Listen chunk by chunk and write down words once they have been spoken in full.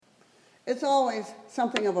It's always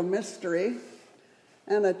something of a mystery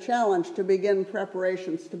and a challenge to begin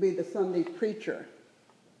preparations to be the Sunday preacher.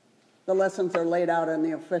 The lessons are laid out in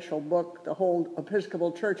the official book. The whole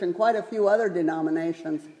Episcopal Church and quite a few other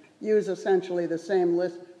denominations use essentially the same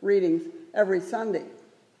readings every Sunday.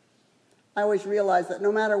 I always realize that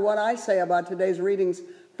no matter what I say about today's readings,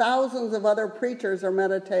 thousands of other preachers are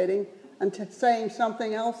meditating and saying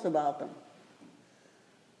something else about them.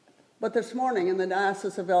 But this morning in the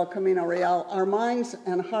Diocese of El Camino Real, our minds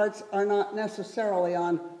and hearts are not necessarily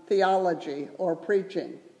on theology or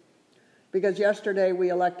preaching, because yesterday we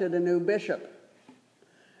elected a new bishop,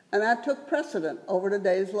 and that took precedent over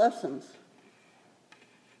today's lessons.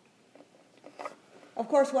 Of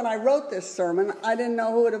course, when I wrote this sermon, I didn't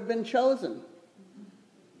know who would have been chosen.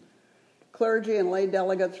 Clergy and lay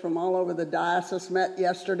delegates from all over the diocese met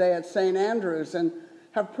yesterday at St. Andrew's and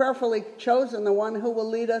have prayerfully chosen the one who will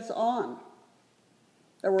lead us on.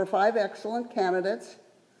 There were 5 excellent candidates,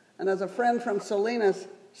 and as a friend from Salinas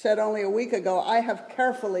said only a week ago, I have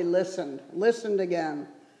carefully listened again,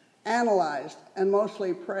 analyzed, and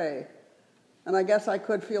mostly prayed, and I guess I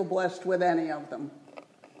could feel blessed with any of them.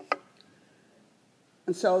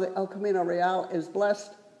 And so the El Camino Real is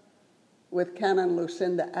blessed with Canon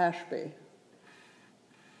Lucinda Ashby.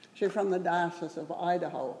 She's from the Diocese of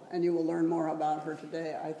Idaho, and you will learn more about her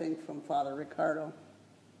today, I think, from Father Ricardo.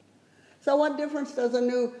 So what difference does a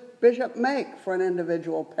new bishop make for an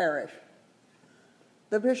individual parish?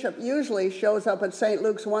 The bishop usually shows up at St.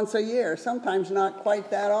 Luke's once a year, sometimes not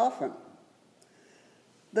quite that often.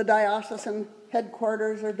 The diocesan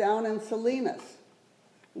headquarters are down in Salinas.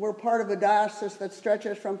 We're part of a diocese that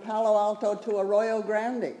stretches from Palo Alto to Arroyo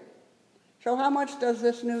Grande. So how much does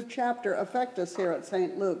this new chapter affect us here at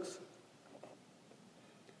St. Luke's?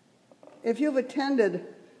 If you've attended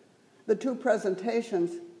the 2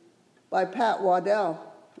 presentations by Pat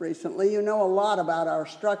Waddell recently, you know a lot about our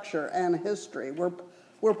structure and history.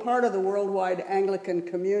 We're part of the Worldwide Anglican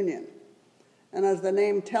Communion. And as the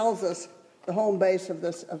name tells us, the home base of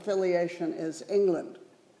this affiliation is England.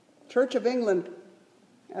 Church of England,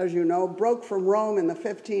 as you know, broke from Rome in the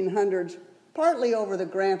 1500s, partly over the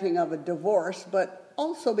granting of a divorce, but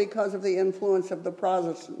also because of the influence of the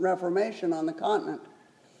Protestant Reformation on the continent.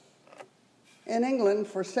 In England,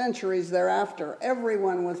 for centuries thereafter,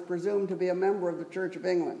 everyone was presumed to be a member of the Church of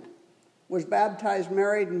England, was baptized,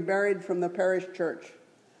 married, and buried from the parish church.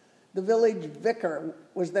 The village vicar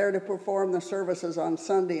was there to perform the services on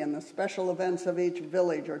Sunday and the special events of each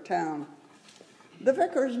village or town. The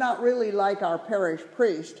vicar is not really like our parish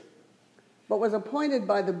priest, but was appointed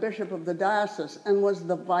by the bishop of the diocese and was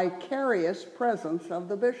the vicarious presence of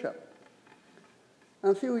the bishop. Now,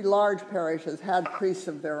 a few large parishes had priests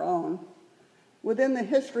of their own. Within the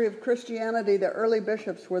history of Christianity, the early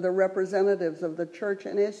bishops were the representatives of the church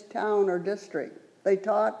in his town or district. They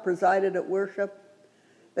taught, presided at worship.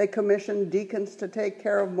 They commissioned deacons to take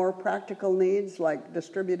care of more practical needs like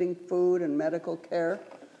distributing food and medical care.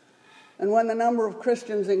 And when the number of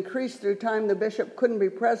Christians increased through time, the bishop couldn't be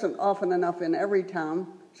present often enough in every town,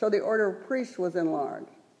 so the order of priests was enlarged.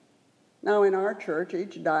 Now in our church,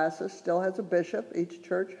 each diocese still has a bishop, each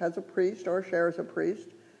church has a priest or shares a priest,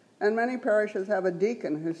 and many parishes have a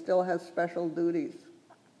deacon who still has special duties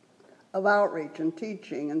of outreach and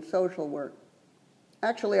teaching and social work.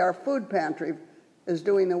 Actually, our food pantry is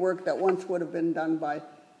doing the work that once would have been done by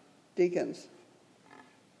deacons.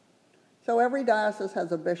 So every diocese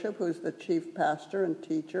has a bishop who's the chief pastor and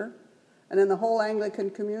teacher, and in the whole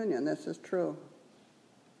Anglican communion, this is true.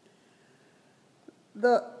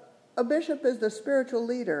 A bishop is the spiritual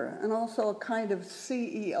leader and also a kind of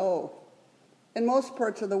CEO. In most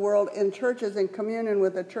parts of the world, in churches in communion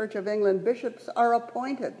with the Church of England, bishops are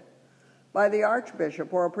appointed by the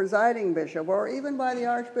archbishop or a presiding bishop or even by the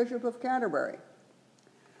Archbishop of Canterbury.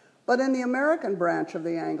 But in the American branch of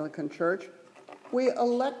the Anglican Church, we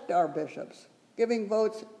elect our bishops, giving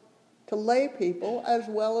votes to lay people as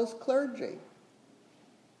well as clergy.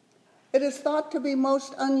 It is thought to be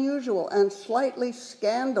most unusual and slightly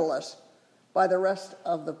scandalous by the rest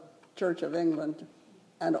of the Church of England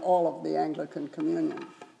and all of the Anglican communion.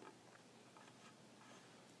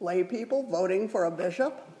 Lay people voting for a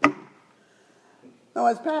bishop? Now,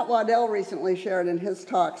 as Pat Waddell recently shared in his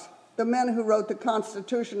talks, the men who wrote the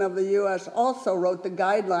Constitution of the U.S. also wrote the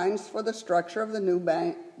guidelines for the structure of the new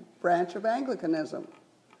branch of Anglicanism.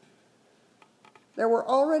 There were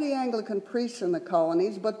already Anglican priests in the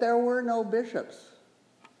colonies, but there were no bishops.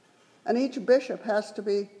 And each bishop has to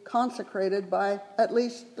be consecrated by at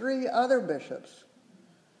least 3 other bishops.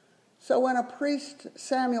 So when a priest,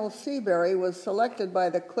 Samuel Seabury, was selected by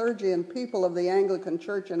the clergy and people of the Anglican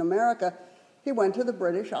Church in America, He went to the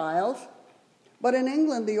British Isles, but in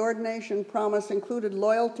England the ordination promise included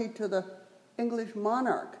loyalty to the English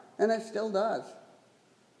monarch, and it still does.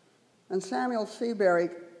 And Samuel Seabury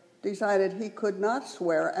decided he could not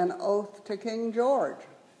swear an oath to King George.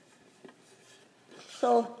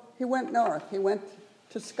 So he went north. He went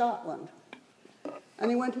to Scotland. And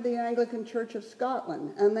he went to the Anglican Church of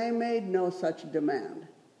Scotland, and they made no such demand.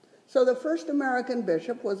 So the first American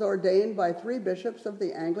bishop was ordained by 3 bishops of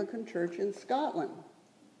the Anglican Church in Scotland.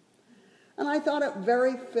 And I thought it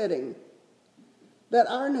very fitting that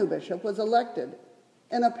our new bishop was elected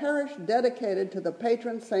in a parish dedicated to the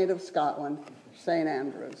patron saint of Scotland, St.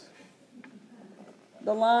 Andrews.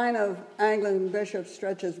 The line of Anglican bishops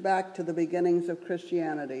stretches back to the beginnings of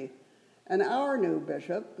Christianity, and our new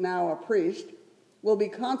bishop, now a priest, will be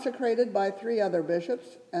consecrated by 3 other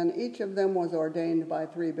bishops, and each of them was ordained by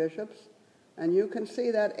 3 bishops, and you can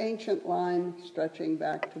see that ancient line stretching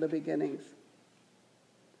back to the beginnings.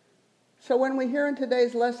 So when we hear in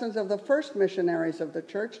today's lessons of the first missionaries of the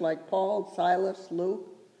church, like Paul, Silas, Luke,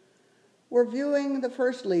 we're viewing the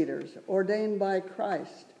first leaders ordained by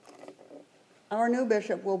Christ. Our new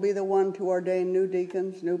bishop will be the one to ordain new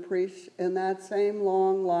deacons, new priests, in that same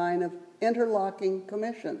long line of interlocking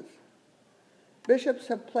commissions. Bishops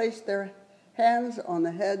have placed their hands on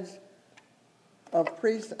the heads of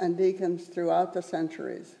priests and deacons throughout the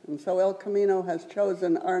centuries. And so El Camino has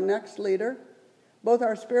chosen our next leader, both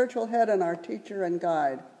our spiritual head and our teacher and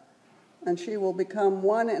guide. And she will become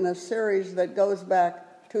one in a series that goes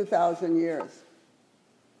back 2,000 years.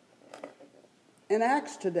 In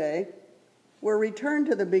Acts today, we're returned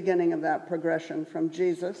to the beginning of that progression from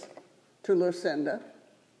Jesus to Lucinda.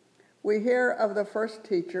 We hear of the first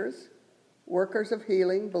teachers, workers of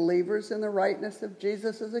healing, believers in the rightness of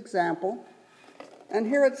Jesus' example. And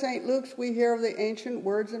here at St. Luke's, we hear of the ancient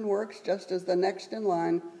words and works, just as the next in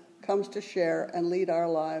line comes to share and lead our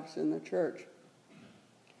lives in the church.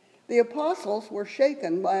 The apostles were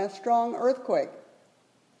shaken by a strong earthquake.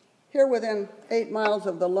 Here within 8 miles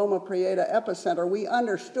of the Loma Prieta epicenter, we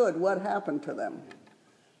understood what happened to them,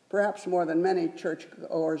 perhaps more than many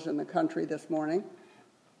churchgoers in the country this morning.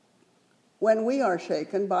 When we are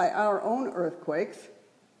shaken by our own earthquakes,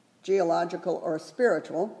 geological or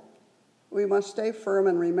spiritual, we must stay firm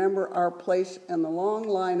and remember our place in the long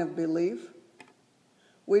line of belief.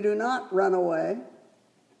 We do not run away,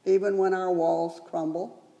 even when our walls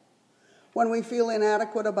crumble. When we feel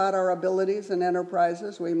inadequate about our abilities and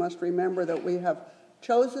enterprises, we must remember that we have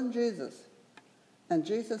chosen Jesus, and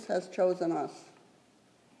Jesus has chosen us.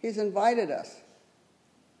 He's invited us.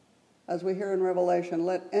 As we hear in Revelation,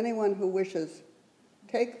 let anyone who wishes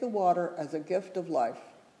take the water as a gift of life.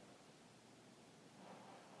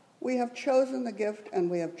 We have chosen the gift, and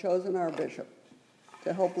we have chosen our bishop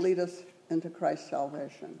to help lead us into Christ's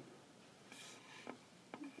salvation.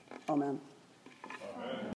 Amen.